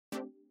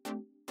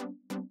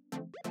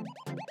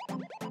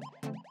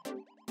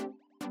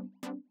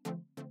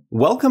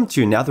Welcome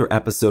to another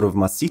episode of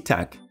Must See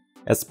Tech.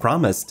 As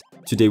promised,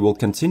 today we'll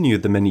continue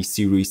the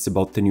mini-series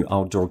about the new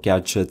outdoor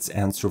gadgets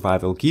and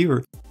survival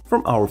gear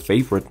from our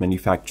favorite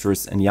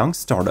manufacturers and young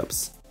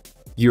startups.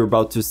 You're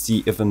about to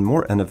see even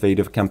more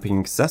innovative camping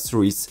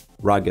accessories,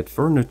 rugged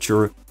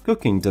furniture,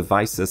 cooking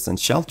devices and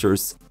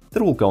shelters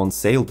that will go on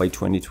sale by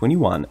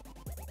 2021.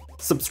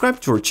 Subscribe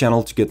to our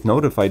channel to get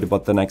notified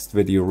about the next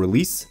video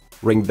release,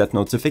 ring that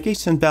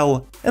notification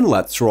bell, and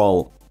let's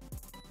roll!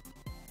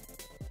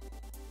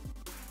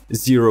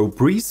 Zero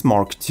Breeze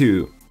Mark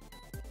II.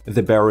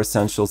 The bare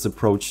essentials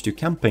approach to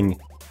camping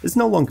is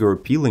no longer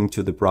appealing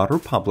to the broader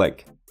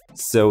public,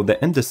 so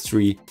the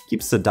industry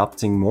keeps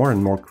adopting more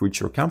and more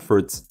creature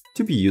comforts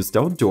to be used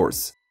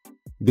outdoors.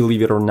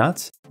 Believe it or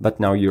not, but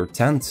now your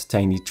tent,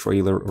 tiny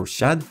trailer or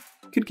shed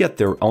could get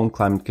their own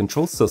climate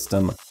control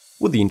system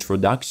with the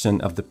introduction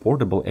of the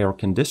portable air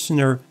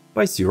conditioner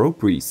by Zero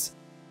Breeze.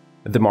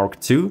 The Mark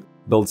II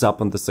builds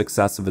up on the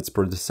success of its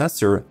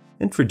predecessor,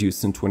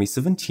 introduced in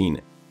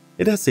 2017.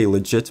 It has a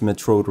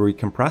legitimate rotary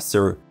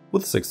compressor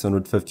with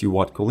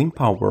 650-watt cooling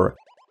power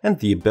and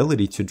the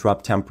ability to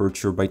drop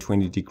temperature by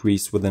 20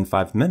 degrees within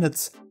 5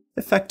 minutes,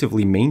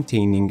 effectively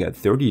maintaining at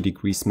 30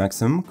 degrees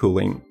maximum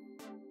cooling.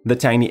 The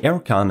tiny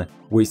aircon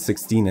weighs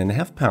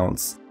 16.5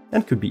 pounds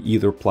and could be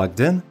either plugged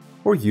in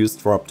or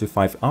used for up to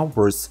 5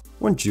 hours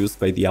when juiced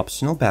by the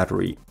optional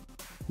battery.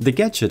 The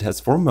gadget has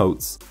 4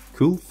 modes: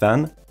 cool,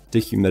 fan,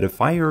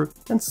 dehumidifier,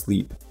 and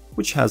sleep,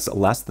 which has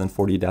less than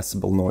 40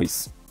 decibel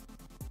noise.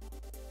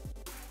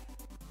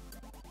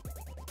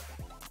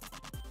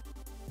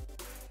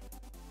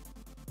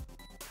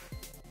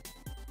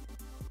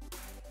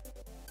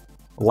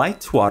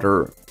 Light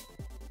water.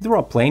 There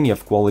are plenty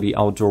of quality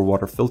outdoor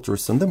water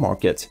filters on the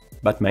market,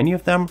 but many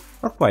of them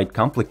are quite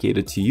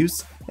complicated to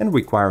use and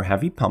require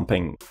heavy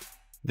pumping.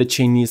 The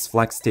Chinese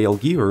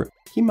FlexTail Gear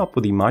came up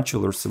with a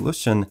modular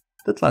solution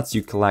that lets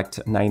you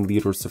collect 9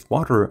 liters of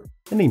water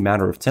in a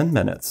matter of 10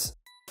 minutes.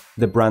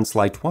 The brand's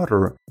Light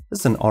Water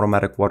is an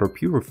automatic water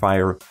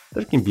purifier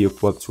that can be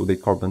equipped with a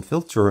carbon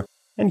filter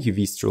and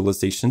UV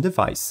sterilization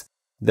device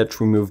that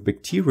remove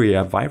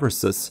bacteria,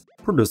 viruses,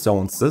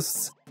 protozoan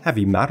cysts,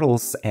 heavy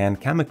metals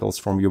and chemicals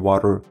from your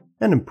water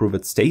and improve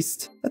its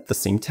taste at the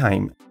same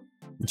time.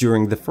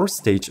 During the first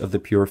stage of the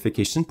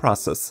purification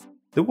process,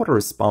 the water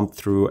is pumped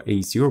through a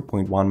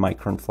 0.1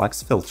 micron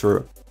flex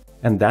filter,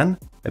 and then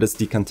it is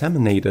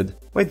decontaminated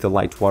by the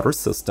Light Water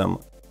system.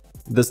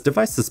 This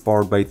device is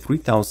powered by a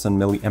 3000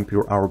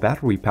 mAh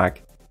battery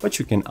pack, but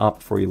you can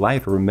opt for a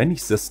lighter mini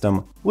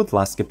system with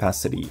less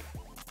capacity.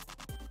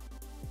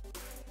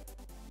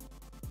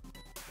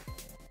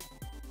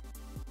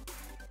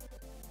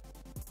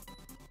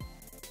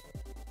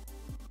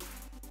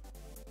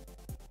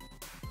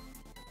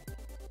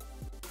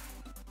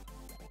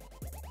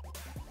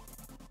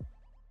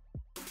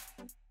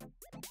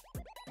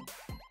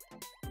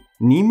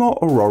 Nemo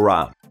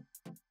Aurora.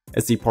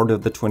 As a part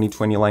of the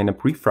 2020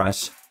 lineup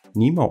refresh,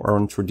 Nemo are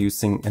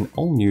introducing an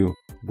all-new,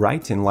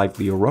 bright and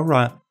lively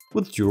Aurora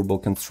with durable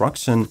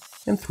construction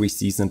and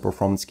 3-season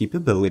performance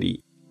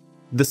capability.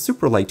 The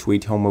super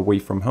lightweight home away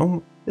from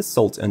home is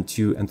sold in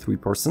 2 and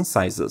 3-person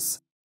sizes.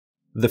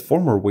 The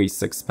former weighs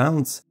 6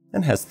 pounds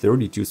and has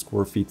 32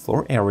 square feet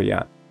floor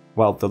area,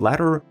 while the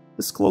latter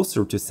is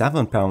closer to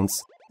 7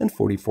 pounds and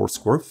 44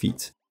 square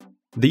feet.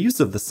 The use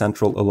of the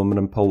central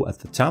aluminum pole at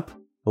the top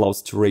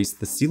allows to raise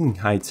the ceiling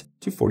height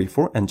to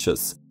 44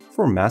 inches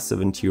for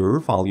massive interior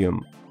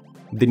volume.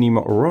 The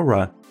Nemo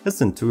Aurora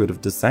has intuitive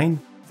design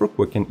for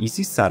quick and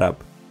easy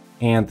setup,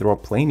 and there are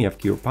plenty of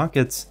gear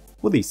pockets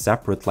with a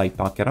separate light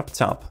pocket up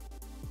top.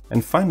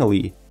 And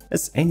finally,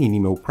 as any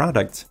Nemo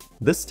product,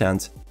 this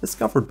tent is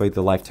covered by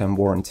the lifetime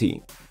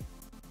warranty.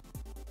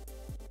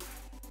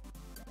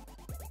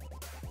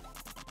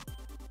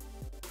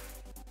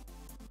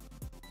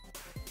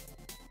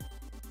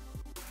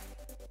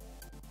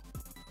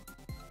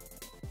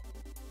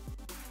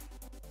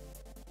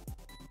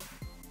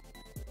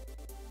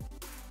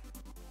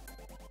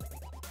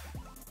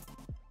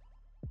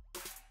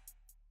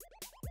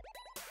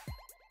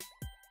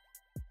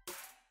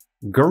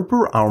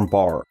 Gerber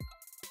Armbar.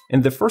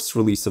 In the first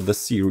release of the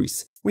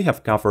series, we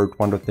have covered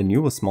one of the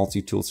newest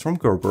multi-tools from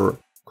Gerber,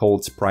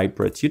 called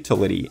Pry-Brit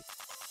Utility.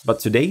 But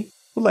today,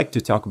 we'd like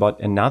to talk about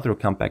another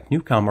compact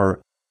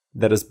newcomer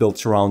that is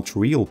built around a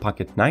real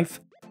pocket knife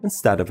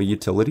instead of a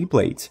utility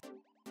blade.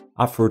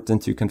 Offered in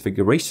 2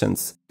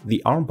 configurations,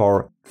 the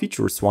armbar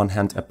features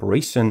one-hand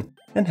operation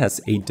and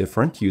has 8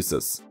 different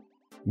uses.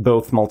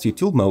 Both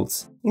multi-tool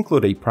modes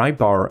include a pry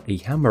bar, a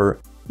hammer,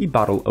 a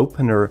bottle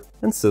opener,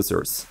 and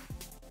scissors.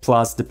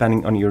 Plus,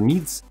 depending on your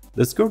needs,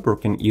 this Gerber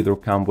can either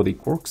come with a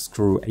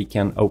corkscrew, a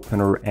can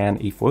opener,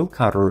 and a foil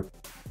cutter,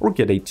 or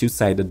get a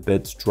 2-sided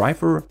bit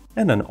driver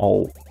and an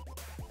awl.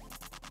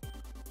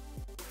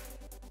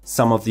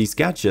 Some of these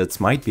gadgets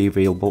might be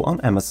available on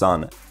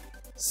Amazon,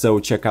 so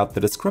check out the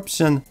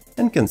description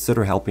and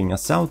consider helping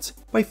us out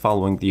by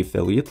following the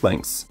affiliate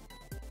links.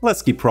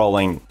 Let's keep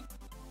rolling!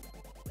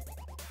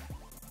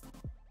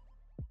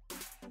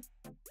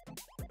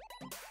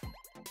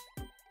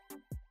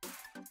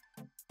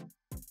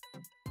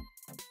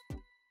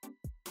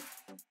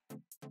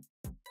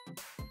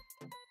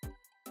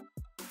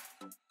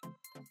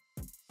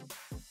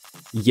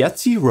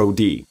 Yeti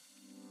Rody.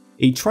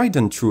 A tried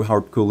and true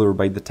hard cooler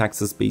by the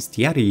Texas-based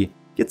Yeti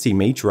gets a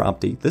major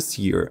update this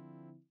year.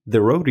 The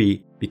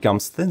Rody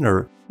becomes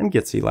thinner and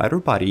gets a lighter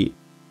body,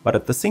 but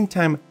at the same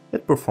time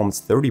it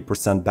performs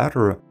 30%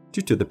 better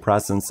due to the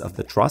presence of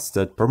the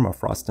trusted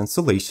permafrost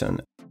insulation.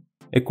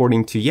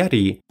 According to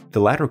Yeti, the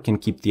latter can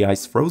keep the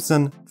ice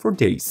frozen for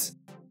days.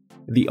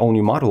 The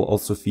all-new model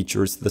also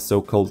features the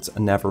so-called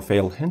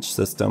never-fail hinge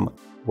system,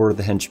 where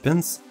the hinge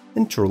pins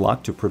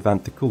interlock to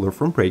prevent the cooler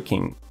from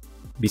breaking.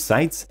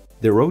 Besides,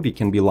 the Rody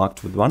can be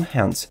locked with one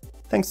hand,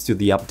 thanks to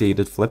the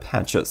updated flip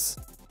hatches.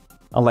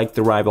 Unlike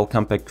the rival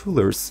compact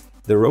coolers,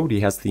 the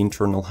Rody has the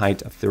internal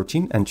height of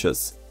 13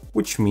 inches,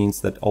 which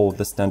means that all of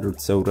the standard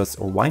sodas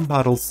or wine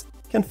bottles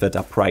can fit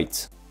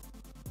upright.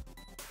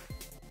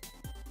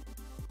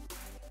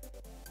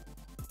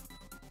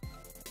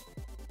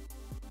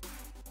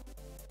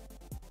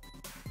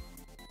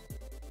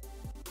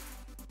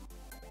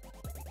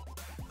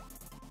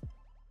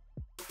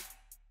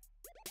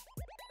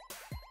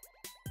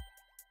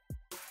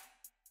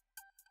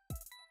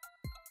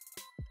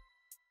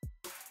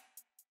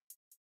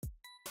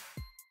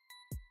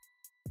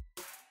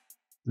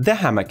 The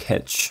hammock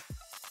hitch.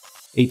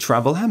 A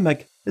travel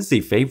hammock is a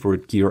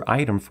favorite gear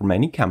item for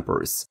many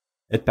campers.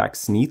 It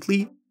packs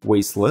neatly,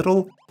 weighs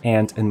little,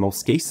 and in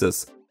most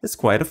cases is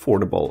quite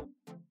affordable.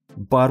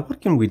 But what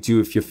can we do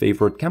if your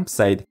favorite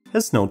campsite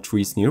has no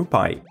trees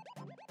nearby?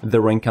 The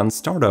Rincon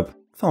startup,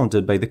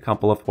 founded by the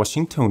couple of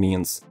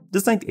Washingtonians,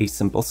 designed a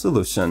simple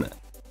solution.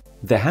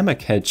 The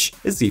hammock hitch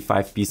is a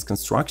 5-piece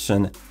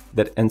construction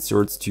that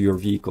inserts to your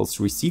vehicle's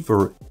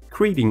receiver,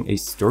 creating a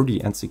sturdy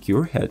and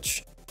secure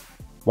hitch.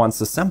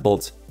 Once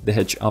assembled, the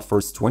hitch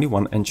offers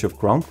 21 inches of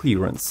ground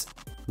clearance,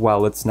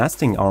 while its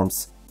nesting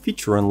arms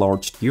feature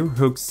enlarged gear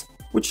hooks,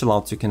 which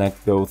allow to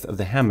connect both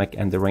the hammock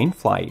and the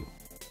rainfly.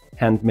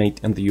 Handmade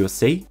in the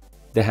USA,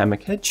 the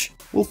hammock hitch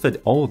will fit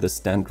all the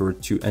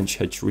standard 2-inch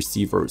hitch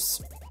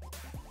receivers.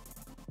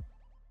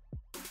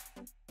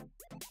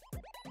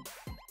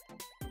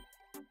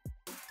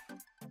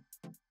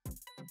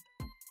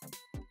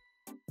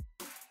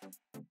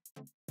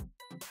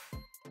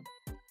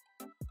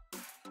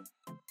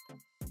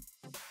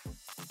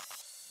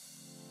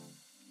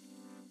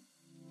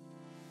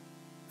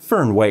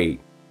 Fernway.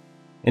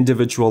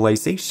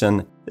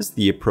 Individualization is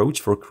the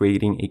approach for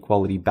creating a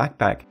quality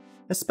backpack,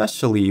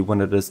 especially when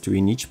it is to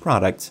a niche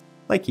product,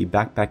 like a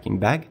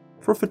backpacking bag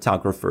for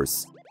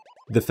photographers.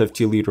 The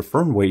 50-liter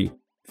Fernway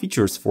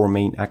features 4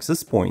 main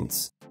access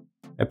points.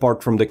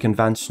 Apart from the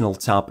conventional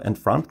top and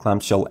front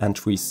clamshell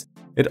entries,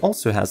 it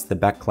also has the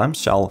back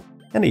clamshell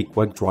and a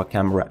quick-draw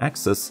camera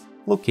access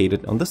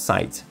located on the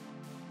side.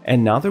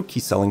 Another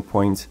key selling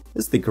point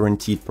is the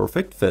guaranteed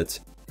perfect fit,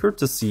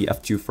 courtesy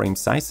of 2 frame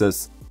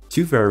sizes,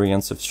 2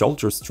 variants of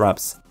shoulder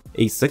straps,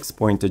 a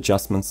 6-point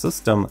adjustment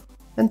system,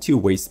 and 2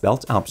 waist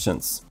belt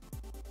options.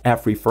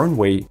 Every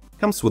Fernway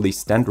comes with a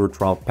standard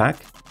route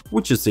pack,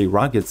 which is a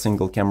rugged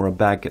single camera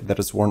bag that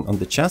is worn on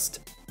the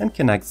chest and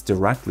connects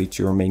directly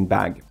to your main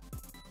bag.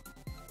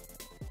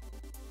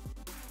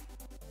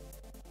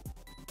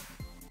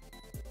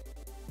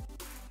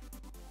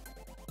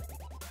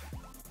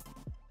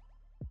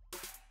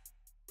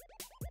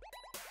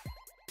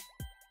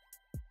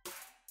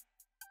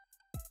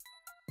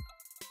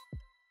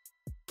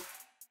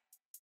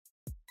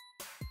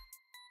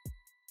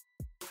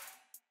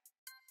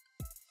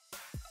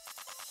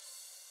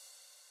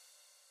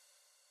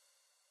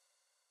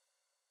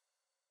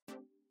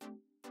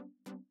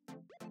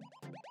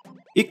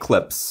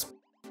 Eclipse.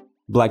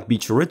 Black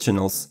Beach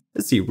Originals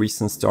is a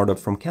recent startup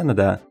from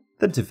Canada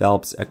that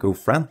develops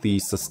eco-friendly,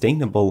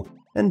 sustainable,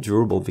 and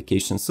durable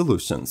vacation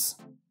solutions.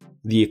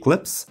 The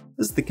Eclipse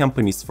is the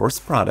company's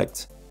first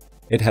product.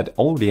 It had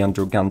already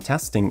undergone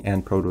testing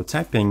and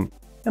prototyping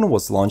and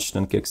was launched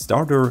on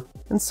Kickstarter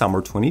in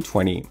summer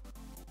 2020.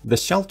 The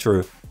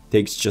shelter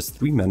takes just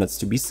 3 minutes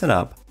to be set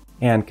up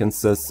and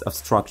consists of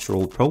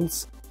structural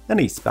poles and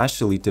a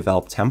specially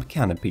developed hemp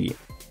canopy.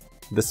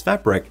 This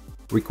fabric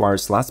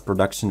requires less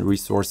production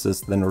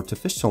resources than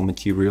artificial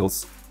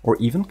materials or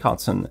even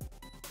cotton,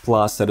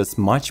 plus it is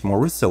much more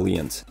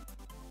resilient.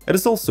 It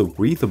is also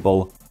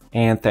breathable,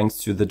 and thanks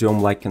to the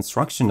dome-like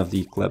construction of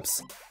the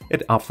Eclipse,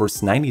 it offers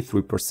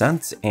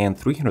 93% and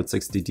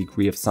 360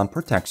 degrees of sun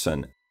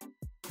protection.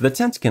 The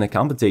tent can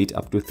accommodate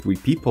up to 3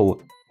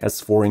 people,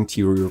 has 4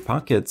 interior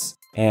pockets,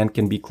 and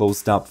can be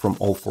closed up from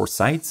all 4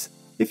 sides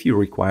if you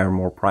require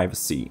more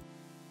privacy.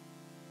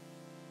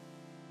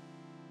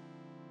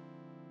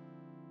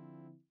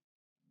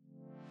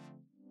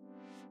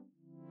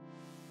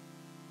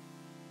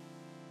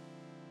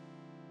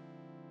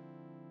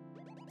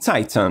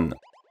 Titan.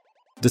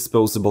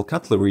 Disposable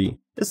cutlery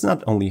is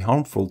not only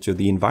harmful to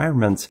the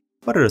environment,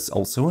 but it is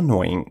also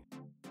annoying.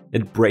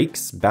 It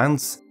breaks,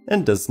 bends,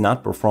 and does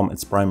not perform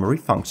its primary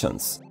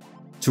functions.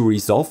 To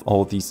resolve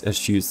all these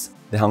issues,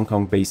 the Hong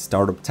Kong-based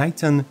startup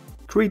Titan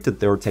created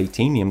their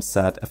titanium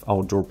set of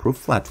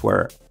outdoor-proof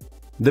flatware.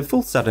 The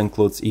full set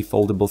includes a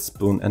foldable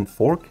spoon and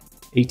fork,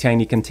 a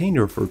tiny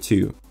container for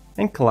 2,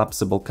 and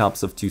collapsible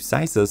cups of 2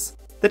 sizes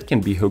that can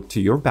be hooked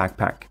to your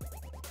backpack.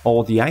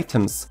 All the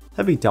items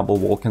have a double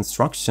wall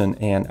construction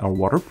and are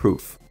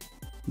waterproof.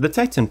 The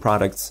Titan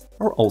products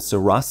are also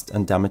rust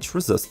and damage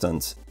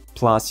resistant,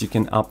 plus you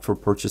can opt for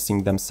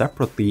purchasing them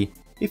separately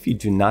if you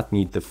do not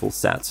need the full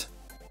set.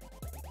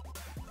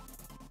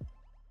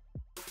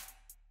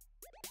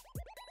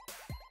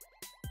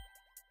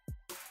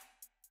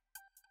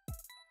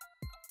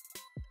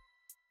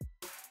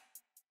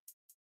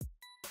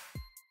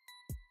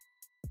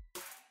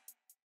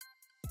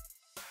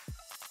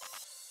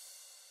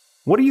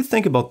 What do you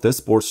think about this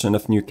portion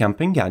of new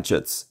camping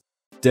gadgets?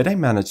 Did I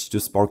manage to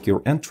spark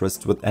your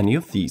interest with any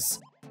of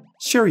these?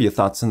 Share your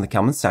thoughts in the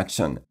comment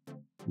section.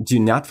 Do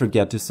not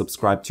forget to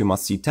subscribe to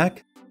Must See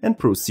Tech and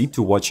proceed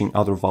to watching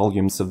other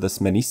volumes of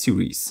this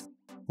mini-series.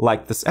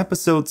 Like this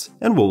episode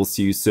and we'll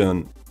see you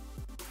soon.